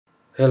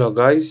Hello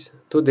guys,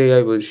 today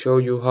I will show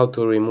you how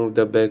to remove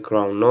the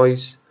background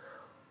noise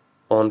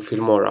on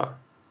Filmora.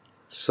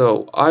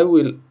 So I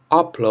will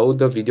upload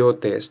the video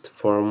test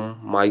from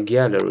my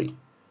gallery.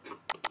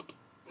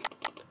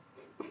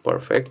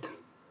 Perfect.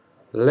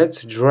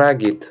 Let's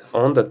drag it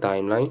on the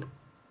timeline.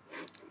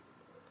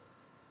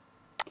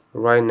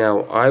 Right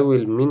now I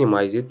will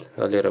minimize it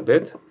a little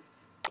bit.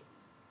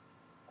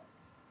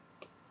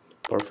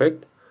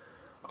 Perfect.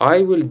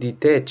 I will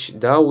detach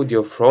the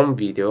audio from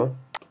video.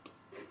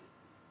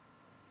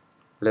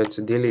 Let's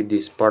delete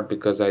this part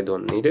because I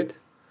don't need it.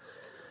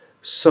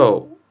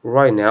 So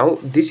right now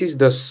this is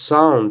the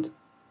sound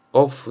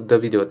of the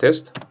video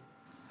test.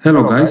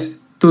 Hello guys,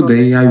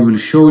 today I will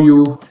show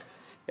you.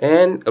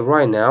 And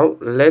right now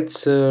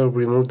let's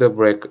remove the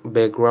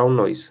background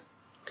noise.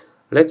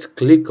 Let's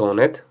click on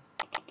it,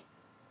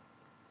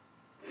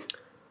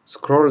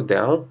 scroll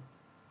down,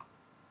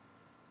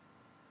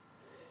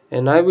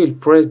 and I will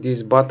press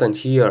this button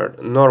here,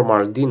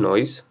 normal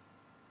denoise,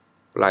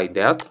 like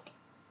that.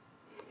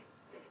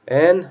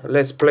 And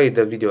let's play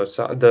the video,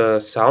 the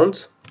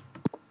sound.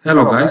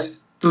 Hello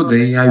guys,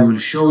 today I will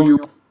show you.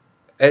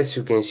 As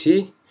you can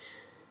see,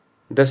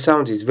 the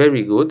sound is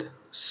very good.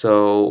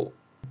 So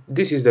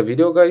this is the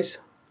video guys,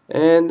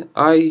 and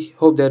I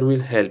hope that will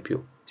help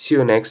you. See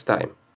you next time.